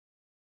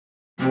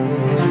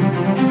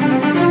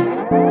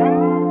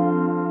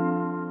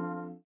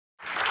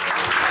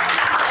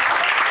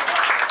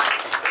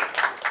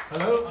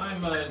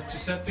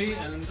Giuseppe,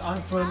 and I'm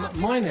from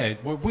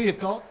Minehead, where we have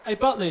got a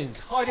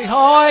Butlins. Heidi,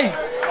 hi!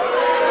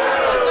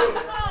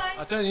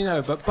 I don't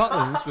know, but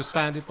Butlins was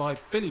founded by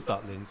Billy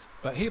Butlins,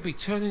 but he'll be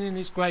turning in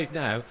his grave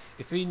now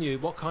if he knew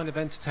what kind of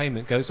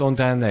entertainment goes on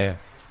down there.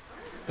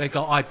 They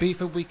got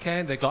Ibiza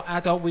weekend, they got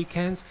adult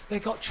weekends, they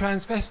got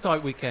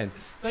transvestite weekend,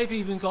 they've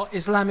even got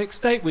Islamic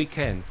State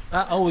weekend.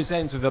 That always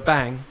ends with a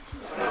bang.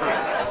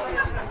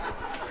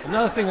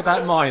 Another thing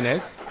about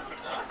Minehead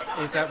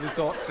is that we've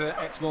got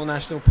Exmoor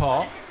National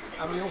Park,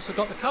 and we also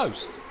got the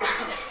coast.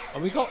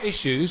 And we've got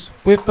issues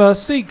with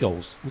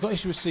seagulls. We've got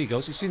issues with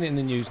seagulls. You've seen it in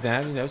the news now,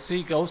 you know,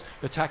 seagulls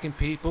attacking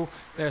people,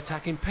 they're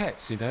attacking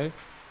pets, you know.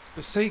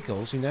 But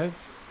seagulls, you know,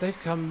 they've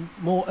become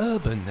more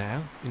urban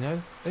now, you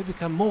know. They've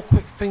become more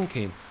quick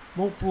thinking,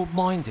 more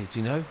broad-minded,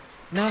 you know.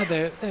 Now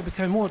they're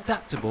becoming more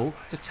adaptable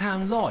to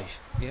town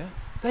life, yeah.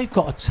 They've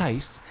got a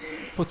taste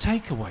for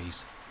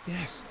takeaways,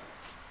 yes.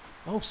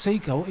 Old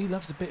seagull, he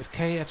loves a bit of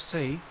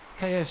KFC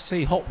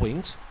hot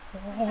wings.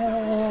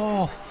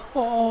 Oh.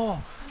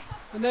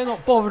 And they're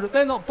not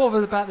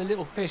bothered about the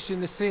little fish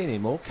in the sea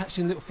anymore,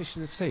 catching little fish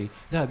in the sea.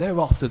 No, they're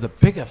after the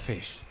bigger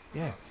fish.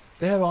 Yeah.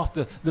 They're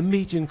after the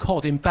medium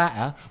cod in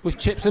batter with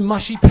chips and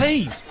mushy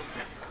peas.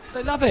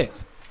 They love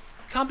it.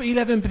 Come at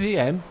 11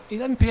 p.m.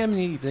 in the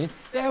evening,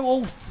 they're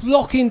all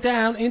flocking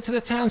down into the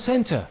town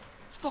centre.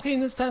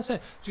 Flocking into the town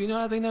centre. Do you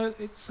know how they know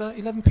it's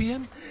 11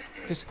 p.m?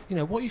 Because, you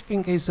know, what you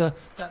think is that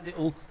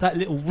little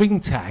ring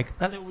tag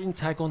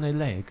on their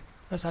leg,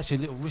 that's actually a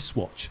little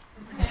wristwatch.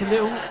 It's a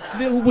little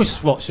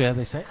wristwatch there,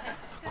 they say.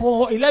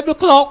 11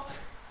 o'clock,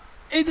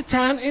 into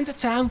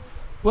town,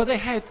 where they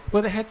head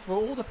for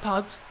all the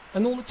pubs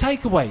and all the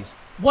takeaways,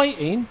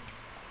 waiting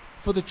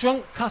for the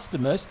drunk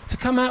customers to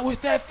come out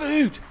with their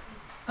food.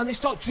 And they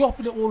start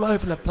dropping it all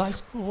over the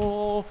place.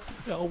 Oh,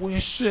 I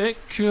wish it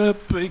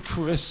could be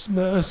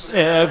Christmas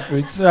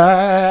every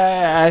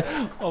day.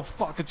 Oh,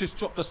 fuck, I just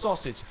dropped the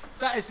sausage.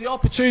 That is the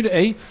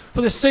opportunity for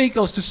the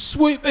seagulls to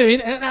swoop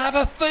in and have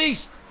a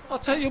feast. I'll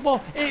tell you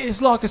what, it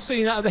is like a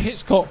scene out of the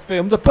Hitchcock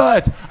film, The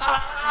Bird.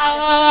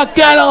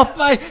 Get off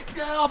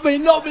me,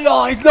 not me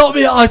eyes,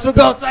 for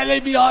God's sake,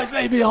 leave me eyes.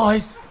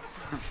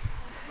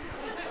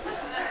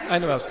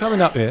 Anyway, I was driving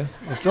up here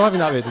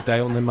today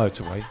on the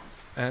motorway,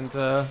 and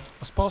I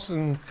was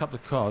passing a couple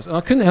of cars, and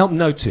I couldn't help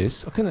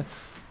notice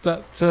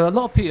that a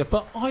lot of people have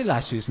put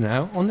eyelashes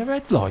now on their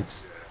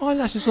headlights.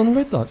 Eyelashes on the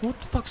red lights.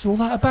 What the fuck's all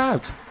that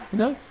about? You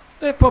know?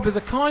 They're probably the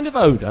kind of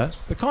owner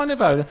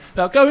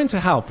that'll go into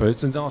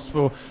Halfords and ask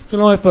for, can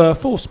I have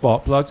 4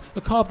 spark plugs,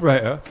 a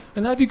carburetor,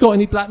 and have you got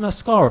any black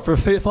mascara for a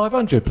Fiat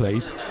 500,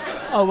 please?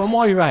 Oh, and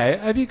while you're at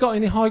it, have you got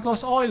any high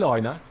gloss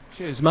eyeliner?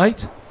 Cheers,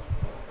 mate.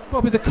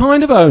 Probably the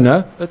kind of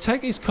owner that'll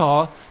take his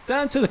car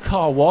down to the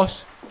car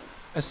wash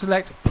and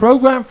select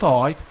Program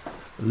 5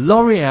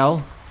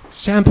 L'Oreal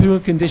shampoo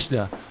and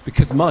conditioner,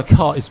 because my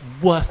car is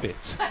worth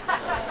it.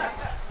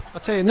 I'll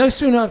tell you, no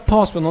sooner I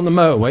passed one on the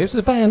motorway, it was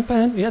a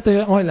van, he had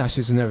the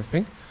eyelashes and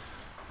everything,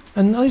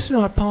 and no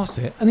sooner I passed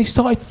it, and he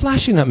started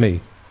flashing at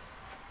me.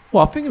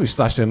 Well, I think he was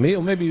flashing at me,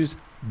 or maybe he was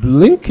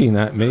blinking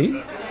at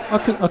me. I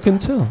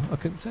couldn't tell.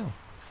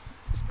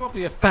 It's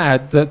probably a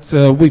fad that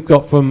we've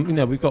got from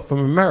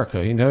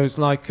America, you know, it's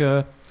like,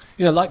 like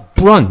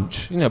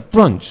brunch,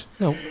 brunch.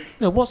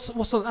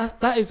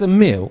 That is a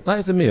meal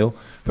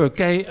for a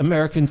gay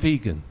American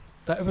vegan.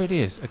 That really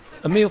is.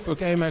 A meal for a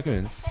gay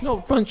American. No,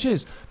 brunch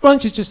is.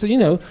 Brunch is just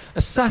a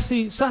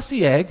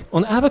sassy egg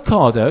on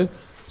avocado,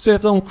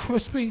 served on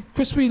crispy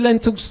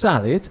lentil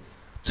salad,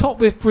 topped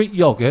with Greek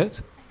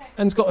yogurt,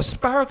 and it's got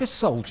asparagus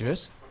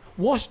soldiers,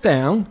 washed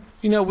down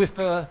with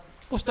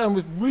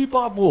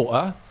rhubarb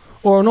water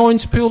or an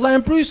orange peel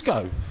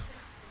lambrusco.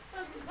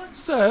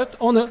 Served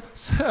on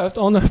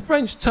a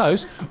French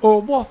toast or a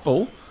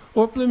waffle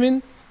or a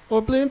blooming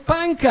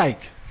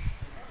pancake.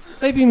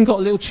 They've even got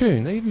a little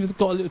tune.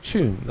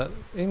 Like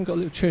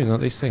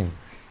they sing.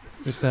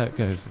 Just how it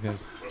goes.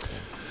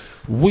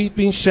 We've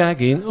been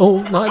shagging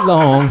all night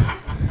long,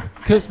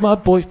 'cause my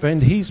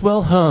boyfriend, he's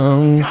well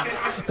hung.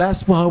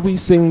 That's why we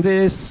sing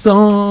this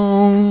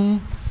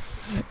song.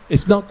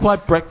 It's not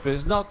quite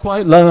breakfast, not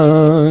quite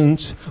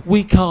lunch.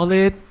 We call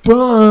it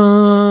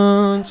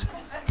brunch.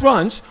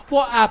 Brunch?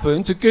 What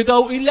happened to good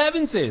old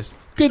 11s?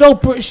 Good old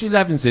British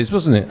 11s,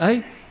 wasn't it,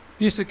 eh?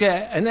 Used to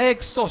get an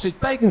egg, sausage,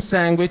 bacon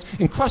sandwich,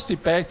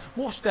 encrusted bed,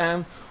 washed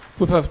down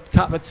with a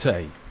cup of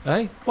tea.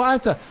 Eh? What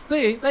happened to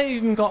they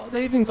even got a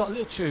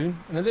little tune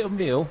and a little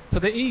meal for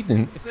the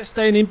evening if they're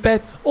staying in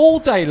bed all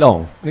day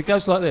long. And it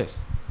goes like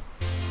this.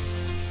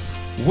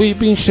 We've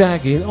been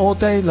shagging all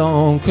day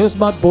long, 'cause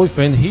my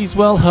boyfriend, he's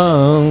well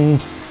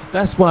hung.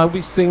 That's why we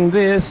sing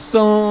this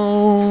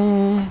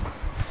song.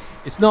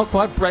 It's not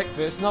quite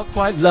breakfast, not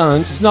quite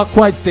lunch, it's not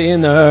quite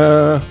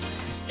dinner.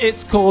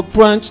 It's called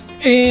brunch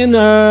dinner.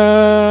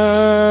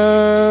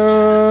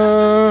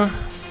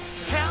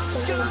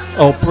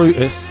 Oh,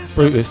 Brutus,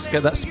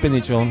 get that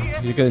spinach on.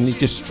 You're going to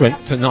need your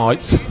strength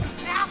tonight.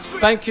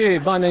 Thank you.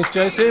 My name's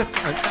Joseph,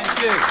 and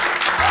thank you.